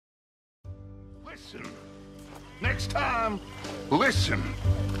Listen. Next time, listen.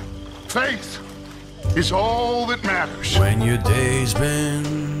 Faith is all that matters. When your day's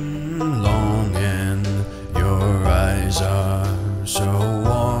been long and your eyes are so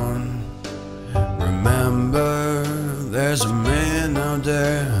worn, remember there's a man out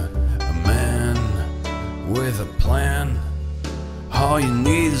there, a man with a plan. All you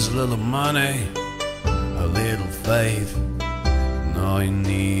need is a little money, a little faith, and all you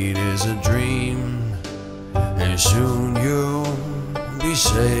need is a dream. And soon you'll be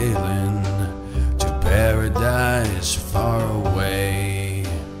sailing to paradise far away.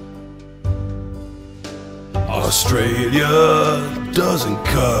 Australia doesn't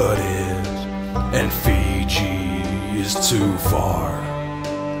cut it, and Fiji is too far.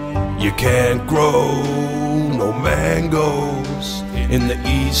 You can't grow no mangoes in the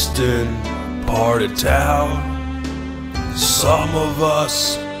eastern part of town. Some of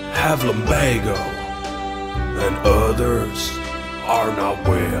us have lumbago, and others are not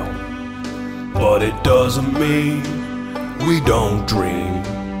well. But it doesn't mean we don't dream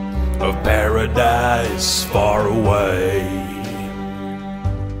of paradise far away.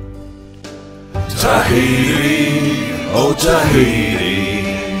 Tahiti, oh Tahiti,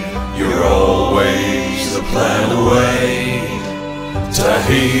 you're always a plan away.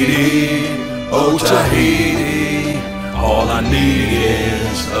 Tahiti, oh Tahiti, all I need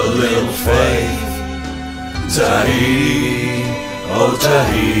is a little faith. Tahiti, oh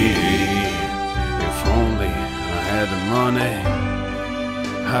Tahiti, If only I had the money,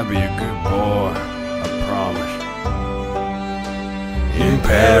 I'd be a good boy, I promise. in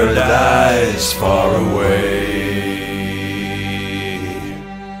paradise far away.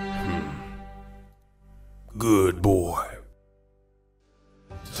 Good boy.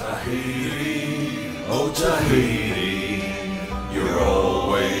 Tahiti, oh Tahiti, you're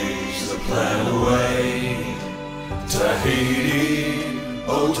always a plan away. Tahiti,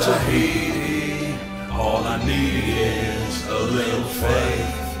 oh Tahiti, all I need is a little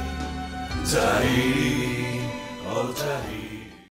faith. Tahiti, oh Tahiti.